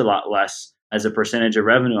spent a lot less as a percentage of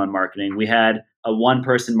revenue on marketing. We had a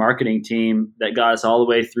 1-person marketing team that got us all the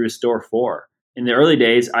way through store 4. In the early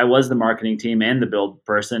days, I was the marketing team and the build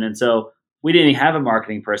person. And so we didn't even have a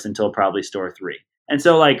marketing person until probably store 3. And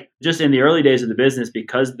so just in the early days of the business,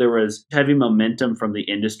 because there was heavy momentum from the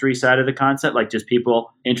industry side of the concept, just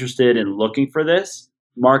people interested in looking for this,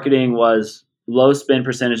 marketing was low spend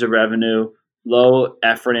percentage of revenue, low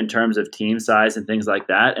effort in terms of team size and things like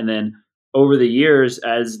that. And then over the years,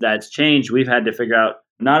 as that's changed, we've had to figure out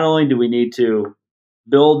not only do we need to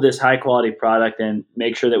build this high quality product and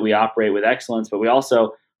make sure that we operate with excellence, but we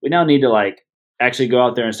now need to actually go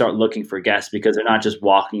out there and start looking for guests because they're not just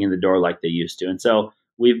walking in the door like they used to. And so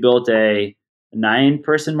we've built a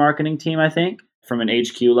 9-person marketing team, I think, from an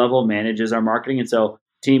HQ level, manages our marketing. And so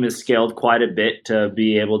team has scaled quite a bit to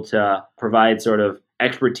be able to provide sort of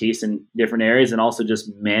expertise in different areas and also just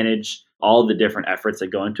manage all the different efforts that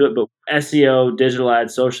go into it. But SEO, digital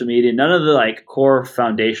ads, social media, none of the core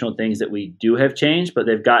foundational things that we do have changed, but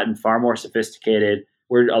they've gotten far more sophisticated.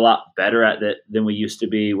 We're a lot better at it than we used to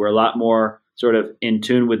be. We're a lot more sort of in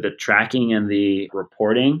tune with the tracking and the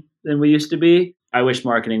reporting than we used to be. I wish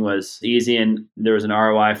marketing was easy and there was an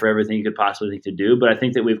ROI for everything you could possibly think to do. But I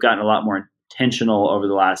think that we've gotten a lot more intentional over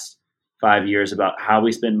the last 5 years about how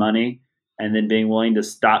we spend money and then being willing to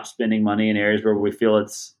stop spending money in areas where we feel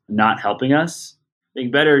it's not helping us. Being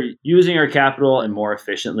better using our capital and more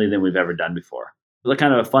efficiently than we've ever done before. The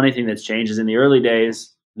kind of a funny thing that's changed is in the early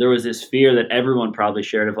days, there was this fear that everyone probably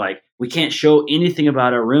shared of we can't show anything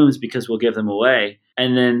about our rooms because we'll give them away.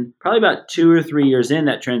 And then probably about 2 or 3 years in,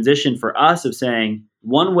 that transition for us of saying,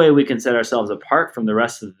 one way we can set ourselves apart from the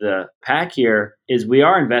rest of the pack here is we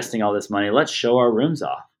are investing all this money. Let's show our rooms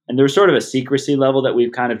off. And there's sort of a secrecy level that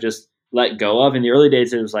we've kind of just let go of. In the early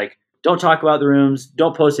days, it was don't talk about the rooms.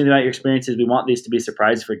 Don't post anything about your experiences. We want these to be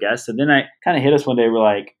surprises for guests. And then I kind of hit us one day.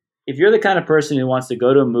 We're if you're the kind of person who wants to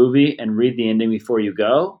go to a movie and read the ending before you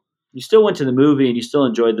go, you still went to the movie and you still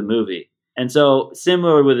enjoyed the movie. And so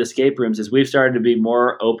similar with escape rooms is we've started to be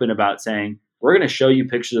more open about saying, we're going to show you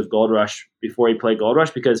pictures of Gold Rush before you play Gold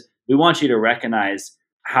Rush because we want you to recognize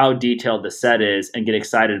how detailed the set is and get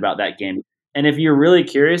excited about that game. And if you're really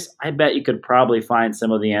curious, I bet you could probably find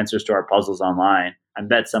some of the answers to our puzzles online. I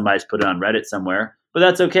bet somebody's put it on Reddit somewhere. But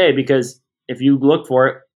that's okay because if you look for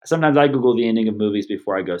it, Sometimes I Google the ending of movies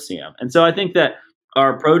before I go see them. And so I think that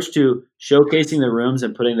our approach to showcasing the rooms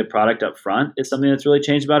and putting the product up front is something that's really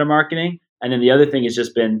changed about our marketing. And then the other thing has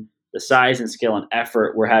just been the size and scale and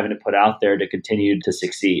effort we're having to put out there to continue to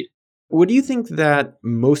succeed. What do you think that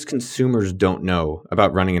most consumers don't know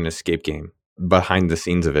about running an escape game behind the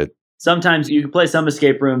scenes of it? Sometimes you can play some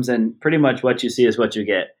escape rooms and pretty much what you see is what you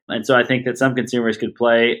get. And so I think that some consumers could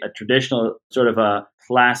play a traditional sort of a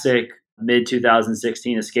classic mid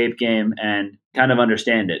 2016 escape game and kind of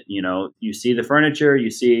understand it. You see the furniture, you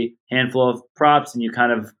see a handful of props, and you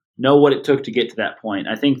kind of know what it took to get to that point.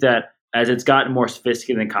 I think that as it's gotten more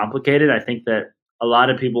sophisticated and complicated, I think that a lot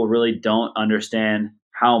of people really don't understand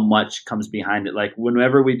how much comes behind it. Like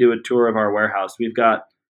whenever we do a tour of our warehouse, we've got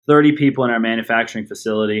 30 people in our manufacturing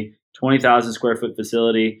facility, 20,000 square foot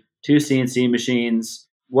facility, 2 CNC machines,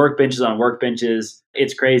 workbenches on workbenches.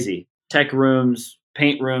 It's crazy. Tech rooms,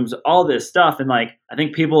 paint rooms, all this stuff. And I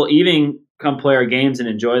think people even come play our games and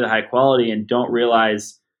enjoy the high quality and don't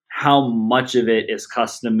realize how much of it is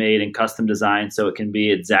custom made and custom designed so it can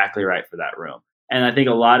be exactly right for that room. And I think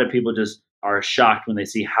a lot of people just are shocked when they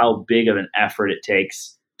see how big of an effort it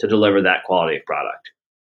takes to deliver that quality of product.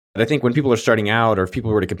 I think when people are starting out, or if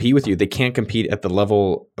people were to compete with you, they can't compete at the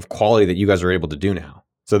level of quality that you guys are able to do now.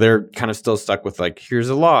 So they're kind of still stuck with here's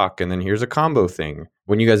a lock and then here's a combo thing,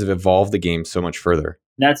 when you guys have evolved the game so much further.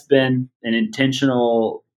 That's been an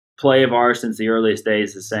intentional play of ours since the earliest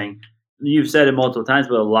days, is saying, you've said it multiple times,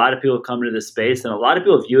 but a lot of people come into this space and a lot of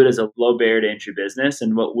people view it as a low barrier to entry business.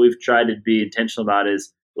 And what we've tried to be intentional about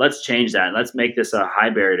is let's change that and let's make this a high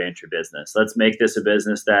barrier to entry business. Let's make this a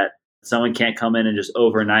business that someone can't come in and just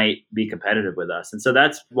overnight be competitive with us. And so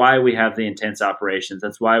that's why we have the intense operations.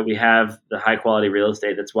 That's why we have the high quality real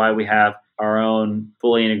estate. That's why we have our own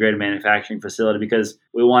fully integrated manufacturing facility, because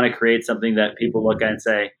we want to create something that people look at and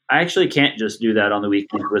say, I actually can't just do that on the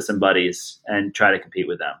weekend with some buddies and try to compete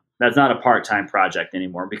with them. That's not a part-time project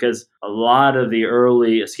anymore, because a lot of the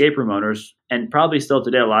early escape room owners, and probably still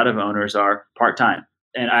today, a lot of owners are part-time.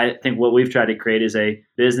 And I think what we've tried to create is a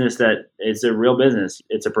business that it's a real business.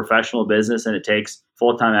 It's a professional business, and it takes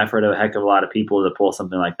full-time effort of a heck of a lot of people to pull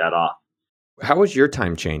something like that off. How has your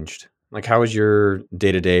time changed? How has your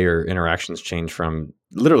day-to-day or interactions changed from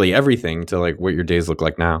literally everything to what your days look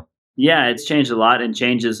like now? Yeah, it's changed a lot and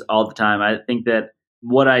changes all the time. I think that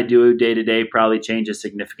what I do day to day probably changes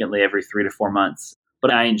significantly every 3 to 4 months.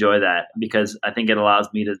 But I enjoy that because I think it allows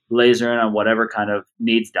me to laser in on whatever kind of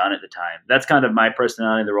needs done at the time. That's kind of my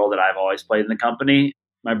personality, the role that I've always played in the company.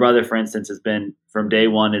 My brother, for instance, has been from day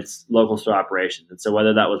one, it's local store operations. And so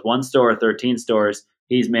whether that was 1 store or 13 stores,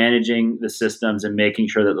 he's managing the systems and making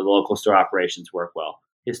sure that the local store operations work well.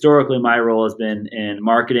 Historically, my role has been in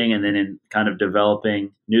marketing and then in kind of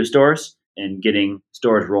developing new stores and getting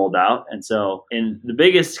stores rolled out. And so in the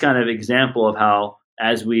biggest kind of example of how,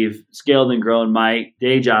 as we've scaled and grown, my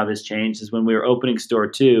day job has changed is when we were opening store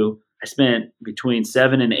 2, I spent between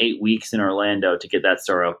 7 and 8 weeks in Orlando to get that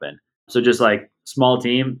store open. So just small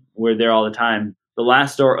team, we're there all the time. The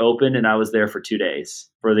last store opened and I was there for 2 days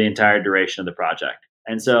for the entire duration of the project.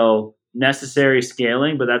 And so necessary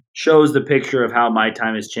scaling, but that shows the picture of how my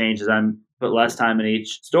time has changed as I'm put less time in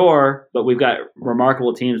each store, but we've got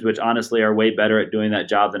remarkable teams, which honestly are way better at doing that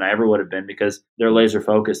job than I ever would have been because they're laser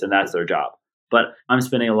focused and that's their job. But I'm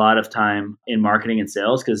spending a lot of time in marketing and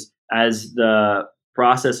sales because as the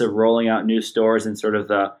process of rolling out new stores and sort of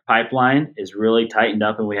the pipeline is really tightened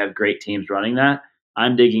up and we have great teams running that,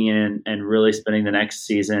 I'm digging in and really spending the next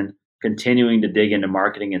season continuing to dig into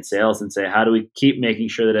marketing and sales and say, how do we keep making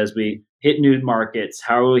sure that as we hit new markets,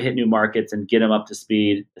 how do we hit new markets and get them up to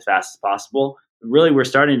speed as fast as possible? Really, we're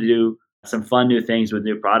starting to do some fun new things with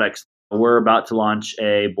new products. We're about to launch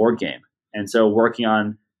a board game. And so working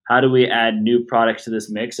on how do we add new products to this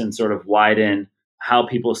mix and sort of widen how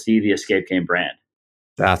people see the escape game brand.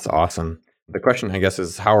 That's awesome. The question, I guess,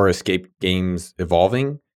 is how are escape games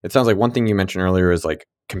evolving? It sounds like one thing you mentioned earlier is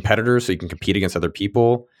competitors, so you can compete against other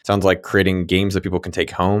people. Sounds like creating games that people can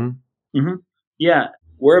take home. Mm-hmm. Yeah.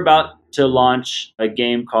 We're about to launch a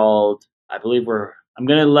game called, I'm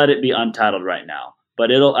going to let it be untitled right now,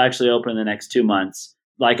 but it'll actually open in the next 2 months.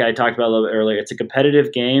 Like I talked about a little bit earlier, it's a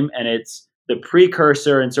competitive game and it's the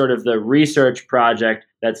precursor and sort of the research project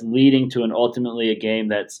that's leading to ultimately a game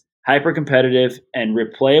that's hyper competitive and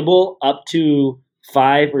replayable up to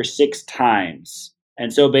 5 or 6 times.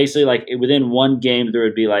 And so basically within one game, there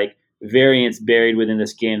would be variants buried within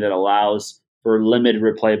this game that allows for limited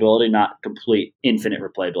replayability, not complete infinite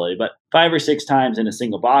replayability, but 5 or 6 times in a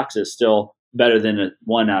single box is still better than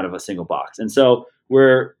 1 out of a single box. And so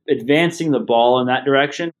we're advancing the ball in that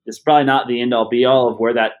direction. It's probably not the end all be all of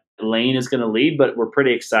where that lane is going to lead, but we're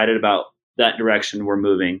pretty excited about that direction we're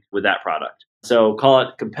moving with that product. So call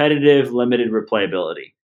it competitive, limited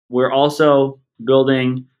replayability. We're also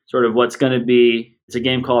building sort of what's going to be, it's a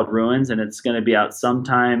game called Ruins, and it's going to be out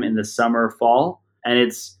sometime in the summer, fall. And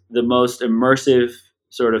it's the most immersive,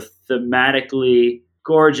 sort of thematically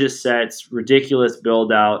gorgeous sets, ridiculous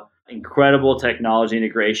build out, incredible technology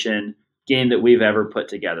integration game that we've ever put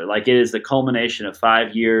together. Like, it is the culmination of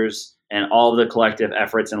 5 years and all of the collective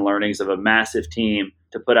efforts and learnings of a massive team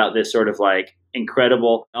to put out this sort of like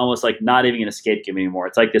incredible, almost like not even an escape game anymore.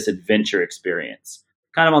 It's like this adventure experience.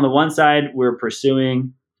 Kind of on the one side, we're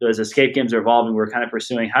pursuing, so as escape games are evolving, we're kind of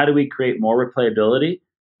pursuing how do we create more replayability?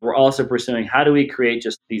 We're also pursuing how do we create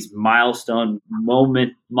just these milestone,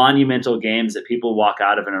 monumental games that people walk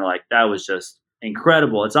out of and are like, that was just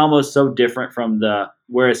incredible. It's almost so different from the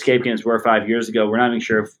where escape games were 5 years ago. We're not even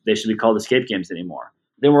sure if they should be called escape games anymore.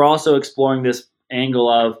 Then we're also exploring this angle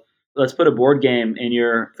of, let's put a board game in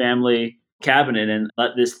your family cabinet and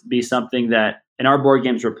let this be something that, and our board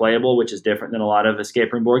games are playable, which is different than a lot of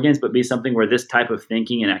escape room board games, but be something where this type of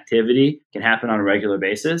thinking and activity can happen on a regular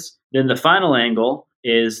basis. Then the final angle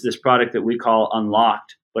is this product that we call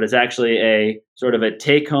Unlocked, but it's actually a sort of a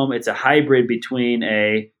take-home. It's a hybrid between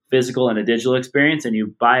a physical and a digital experience, and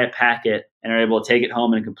you buy a packet and are able to take it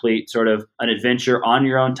home and complete sort of an adventure on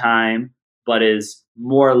your own time, but is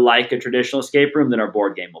more like a traditional escape room than our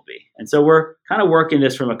board game will be. And so we're kind of working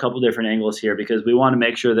this from a couple different angles here because we want to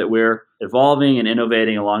make sure that we're evolving and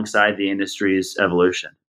innovating alongside the industry's evolution.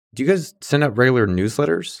 Do you guys send out regular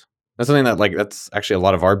newsletters? That's something that that's actually a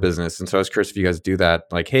lot of our business. And so I was curious if you guys do that.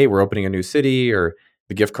 Like, hey, we're opening a new city, or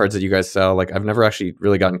the gift cards that you guys sell. Like, I've never actually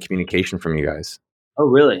really gotten communication from you guys. Oh,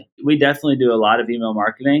 really? We definitely do a lot of email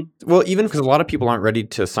marketing. Well, even because a lot of people aren't ready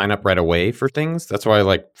to sign up right away for things. That's why,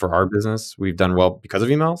 like, for our business, we've done well because of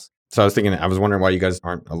emails. So I was wondering why you guys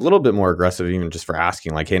aren't a little bit more aggressive, even just for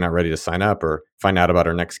asking, like, hey, not ready to sign up or find out about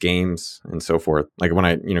our next games and so forth. Like when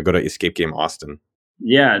I, go to Escape Game Austin.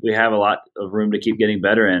 Yeah, we have a lot of room to keep getting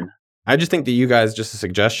better in. I just think that you guys, just a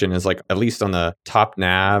suggestion is like, at least on the top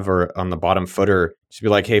nav or on the bottom footer, just be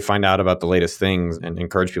like, hey, find out about the latest things and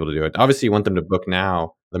encourage people to do it. Obviously, you want them to book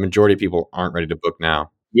now. The majority of people aren't ready to book now.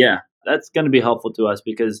 Yeah, that's going to be helpful to us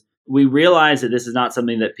because we realize that this is not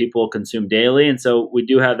something that people consume daily. And so we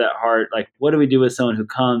do have that heart, like, what do we do with someone who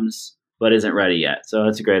comes but isn't ready yet? So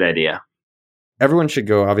that's a great idea. Everyone should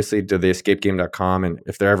go, obviously, to theescapegame.com. And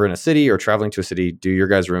if they're ever in a city or traveling to a city, do your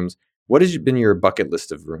guys' rooms. What has been your bucket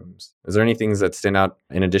list of rooms? Is there any things that stand out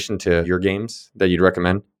in addition to your games that you'd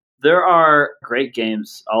recommend? There are great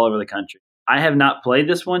games all over the country. I have not played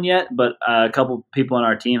this one yet, but a couple people on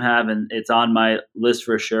our team have, and it's on my list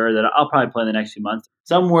for sure that I'll probably play in the next few months.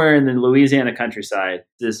 Somewhere in the Louisiana countryside,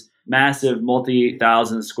 this massive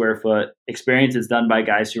multi-thousand square foot experience is done by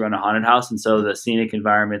guys who run a haunted house, and so the scenic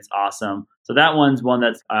environment's awesome. So that one's one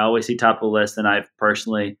that I always see top of the list, and I've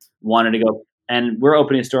personally wanted to go. And we're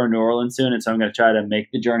opening a store in New Orleans soon, and so I'm going to try to make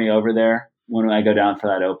the journey over there when I go down for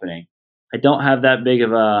that opening. I don't have that big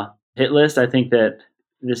of a hit list. I think that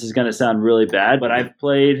this is going to sound really bad, but I've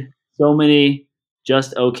played so many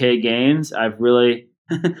just okay games. I've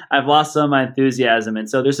lost some of my enthusiasm. And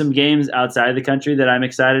so there's some games outside the country that I'm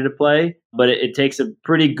excited to play, but it takes a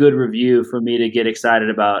pretty good review for me to get excited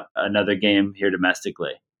about another game here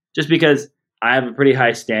domestically. Just because I have a pretty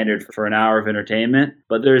high standard for an hour of entertainment,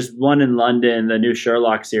 but there's one in London, the new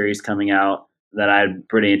Sherlock series coming out that I'm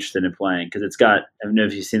pretty interested in playing because it's got, I don't know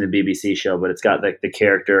if you've seen the BBC show, but it's got the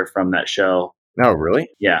character from that show. Oh, really?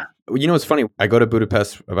 Yeah. You know, it's funny. I go to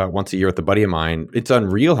Budapest about once a year with a buddy of mine. It's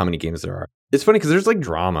unreal how many games there are. It's funny because there's like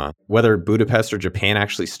drama, whether Budapest or Japan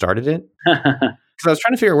actually started it. Because I was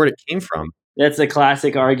trying to figure out where it came from. That's a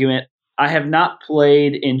classic argument. I have not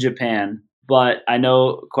played in Japan, but I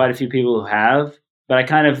know quite a few people who have. But I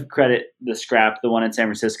kind of credit the Scrap, the one in San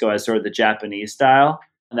Francisco, as sort of the Japanese style.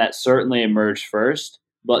 And that certainly emerged first.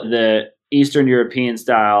 But the Eastern European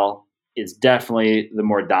style is definitely the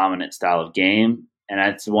more dominant style of game. And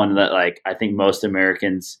that's one that I think most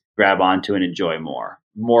Americans grab onto and enjoy more.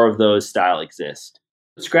 More of those style exist.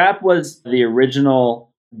 Scrap was the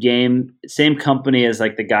original game, same company as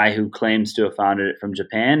the guy who claims to have founded it from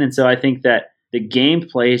Japan. And so I think that the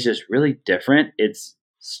gameplay is just really different. It's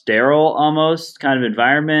sterile almost kind of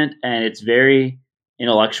environment, and it's very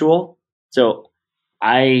intellectual. So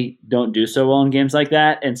I don't do so well in games like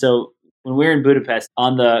that. And so when we were in Budapest,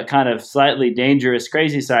 on the kind of slightly dangerous,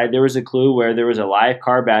 crazy side, there was a clue where there was a live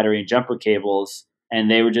car battery and jumper cables, and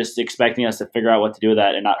they were just expecting us to figure out what to do with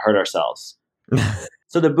that and not hurt ourselves.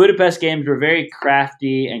 So the Budapest games were very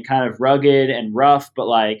crafty and kind of rugged and rough, but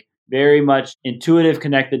very much intuitive,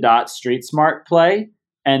 connect the dots, street smart play.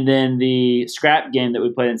 And then the scrap game that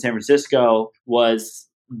we played in San Francisco was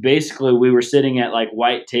basically we were sitting at like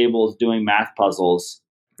white tables doing math puzzles.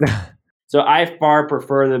 So I far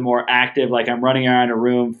prefer the more active, like I'm running around a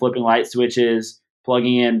room, flipping light switches,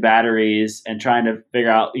 plugging in batteries, and trying to figure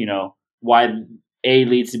out, why A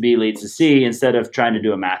leads to B leads to C instead of trying to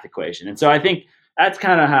do a math equation. And so I think that's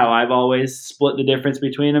kind of how I've always split the difference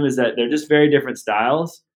between them, is that they're just very different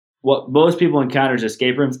styles. What most people encounter as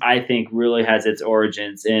escape rooms, I think, really has its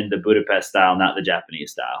origins in the Budapest style, not the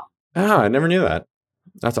Japanese style. Oh, I never knew that.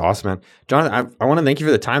 That's awesome, man. Jonathan, I want to thank you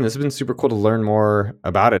for the time. This has been super cool to learn more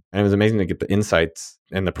about it. And it was amazing to get the insights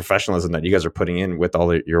and the professionalism that you guys are putting in with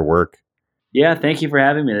all your work. Yeah, thank you for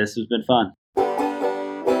having me. This has been fun.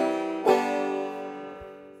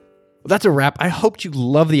 Well, that's a wrap. I hope you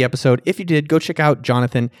love the episode. If you did, go check out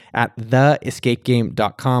Jonathan at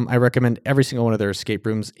theescapegame.com. I recommend every single one of their escape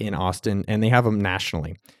rooms in Austin, and they have them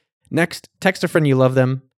nationally. Next, text a friend you love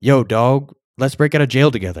them. Yo, dog, let's break out of jail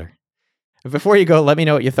together. Before you go, let me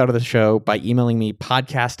know what you thought of the show by emailing me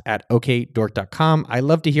podcast@okdork.com. I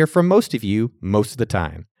love to hear from most of you most of the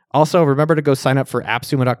time. Also, remember to go sign up for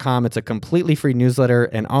appsumo.com. It's a completely free newsletter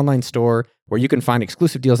and online store where you can find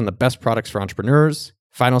exclusive deals on the best products for entrepreneurs.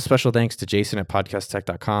 Final special thanks to Jason at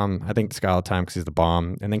podcasttech.com. I thank this guy all the time because he's the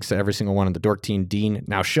bomb. And thanks to every single one on the Dork team, Dean,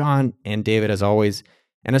 now Sean, and David as always.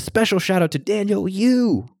 And a special shout out to Daniel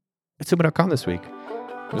Yu at sumo.com this week.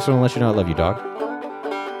 I just want to let you know I love you, dog.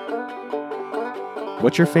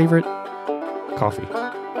 What's your favorite coffee?